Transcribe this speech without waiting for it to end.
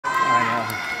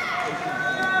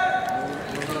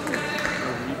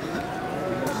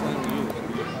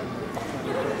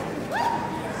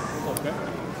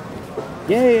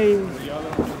Yay! Ready?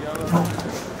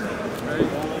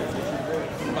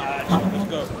 Let's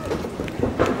go.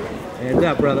 Hands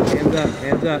up, brother. Hands up.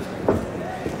 Hands up.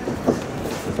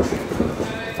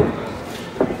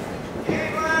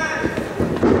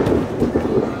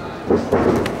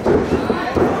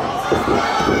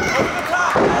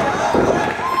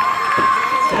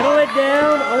 Settle it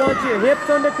down. I want your hips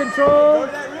under control.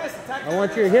 I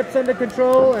want your hips under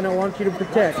control, and I want you to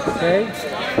protect, okay?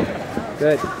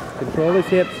 Good. Control his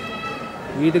hips.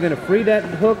 You're either going to free that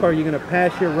hook or you're going to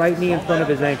pass your right knee in front of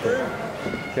his ankle.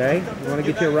 Okay? You want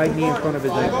to get your right knee in front of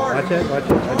his ankle. Watch it, watch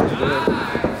it, watch it.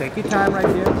 Good. Take your time right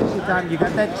here. Take your time. You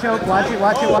got that choke. Watch it,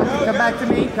 watch it, watch it. Come back to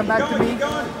me. Come back to me.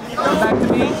 Come back to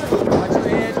me. Watch your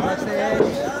edge. Watch the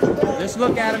edge. Just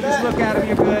look at him. Just look at him.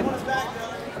 You're good.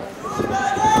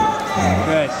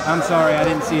 Good. I'm sorry. I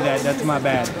didn't see that. That's my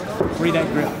bad. Free that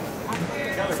grip.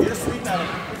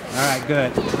 All right,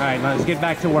 good. All right, let's get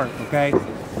back to work, okay?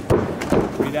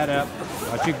 Free that up.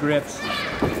 Watch your grips.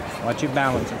 Watch your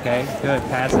balance, okay? Good.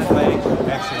 Pass that leg.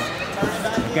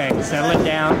 Excellent. Okay, settle it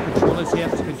down. Control his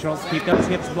hips. Keep those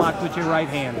hips blocked with your right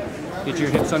hand. Get your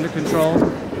hips under control.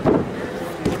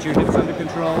 Get your hips under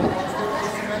control.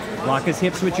 Block his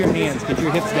hips with your hands. Get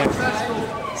your hips down.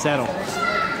 Settle.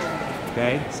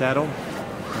 Okay, settle.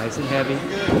 Nice and heavy.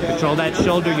 Control that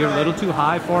shoulder. You're a little too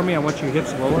high for me. I want your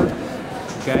hips lower.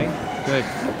 Okay, good.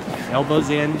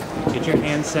 Elbows in. Get your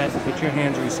hands set. Get your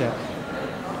hands reset.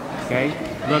 Okay,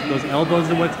 look, those elbows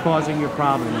are what's causing your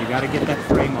problem. You got to get that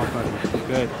frame off of it.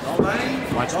 Good.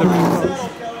 Watch the repose.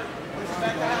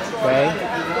 Okay,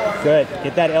 good.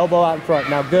 Get that elbow out in front.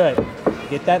 Now, good.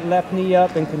 Get that left knee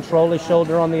up and control his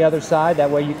shoulder on the other side.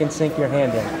 That way you can sink your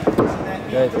hand in.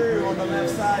 Good.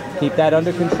 Keep that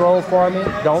under control for me.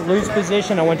 Don't lose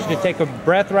position. I want you to take a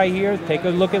breath right here. Take a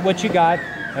look at what you got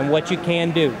and what you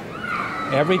can do.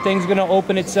 Everything's going to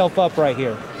open itself up right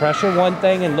here. Pressure one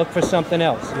thing and look for something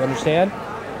else. You understand?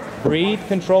 Breathe,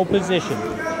 control position.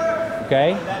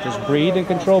 Okay? Just breathe and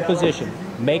control position.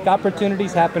 Make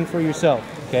opportunities happen for yourself.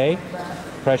 Okay?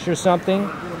 Pressure something.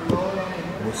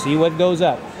 We'll see what goes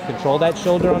up. Control that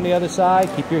shoulder on the other side.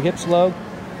 Keep your hips low.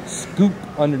 Scoop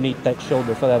underneath that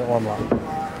shoulder for that arm lock.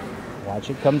 Watch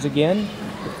it comes again.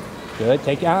 Good.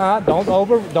 Take don't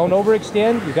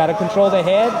overextend. You got to control the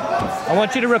head. I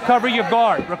want you to recover your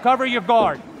guard. Recover your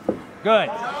guard. Good.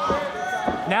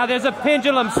 Now there's a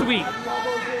pendulum sweep.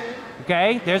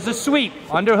 Okay, there's a sweep.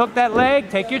 Underhook that leg.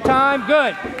 Take your time.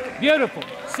 Good. Beautiful.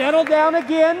 Settle down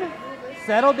again.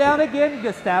 Settle down again.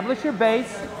 Establish your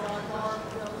base.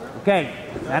 Okay.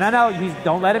 No.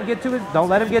 Don't let him get to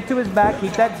his back.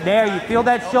 Keep that there. You feel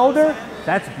that shoulder?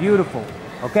 That's beautiful.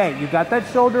 Okay, you got that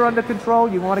shoulder under control.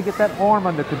 You want to get that arm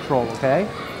under control, okay?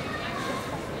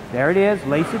 There it is.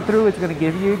 Lace it through. It's going to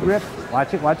give you a grip.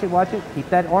 Watch it, watch it, watch it. Keep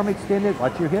that arm extended.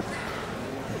 Watch your hips.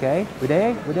 Okay,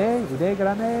 ude,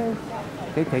 grande.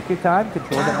 Okay, take your time.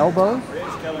 Control the elbows.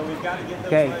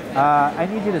 Okay, I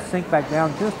need you to sink back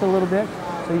down just a little bit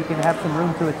so you can have some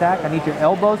room to attack. I need your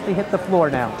elbows to hit the floor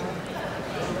now.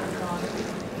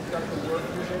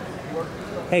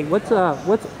 Hey, what's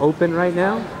open right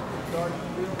now?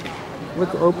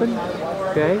 What's open?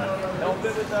 Okay.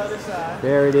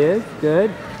 There it is. Good.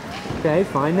 Okay,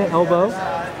 find the elbow.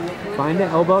 Find the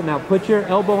elbow. Now put your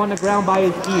elbow on the ground by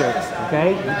his ear.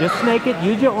 Okay? Just snake it.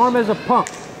 Use your arm as a pump.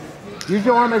 Use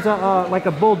your arm as a like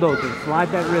a bulldozer. Slide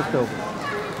that wrist over.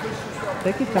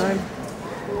 Take your time.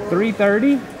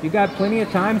 3:30. You got plenty of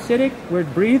time, Cidic. We're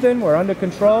breathing. We're under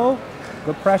control.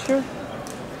 Good pressure.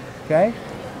 Okay?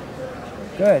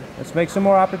 Good. Let's make some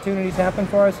more opportunities happen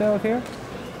for ourselves here.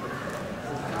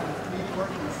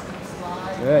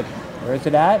 Good. Where's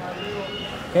it at?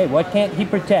 Okay, what can't he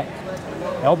protect?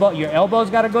 Elbow. Your elbow's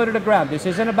got to go to the ground. This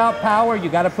isn't about power. You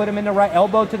got to put him in the right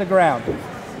elbow to the ground.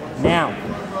 Now,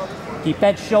 keep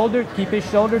that shoulder. Keep his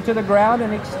shoulder to the ground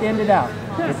and extend it out.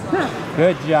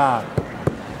 Good job.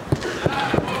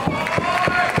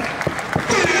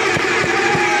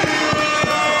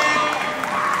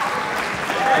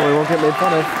 Well, he won't get made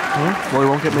fun of. Hmm? Well, he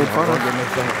won't get made fun of.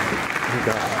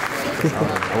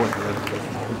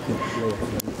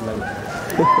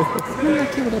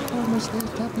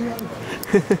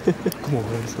 Come on,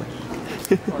 man.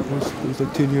 It was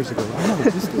like 10 years ago. I know,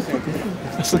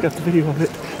 I still got the video of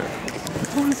it.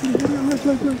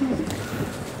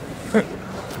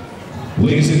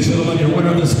 Ladies and gentlemen, your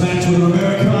winner of this match with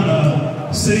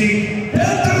Americana, Cidic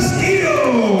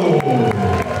Castillo.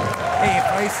 Hey, if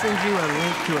I send you a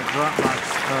link to a Dropbox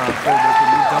folder, can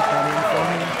you dump that in for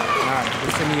me? All right,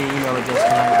 just send me your email address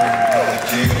tonight.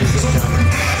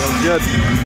 Sounds good.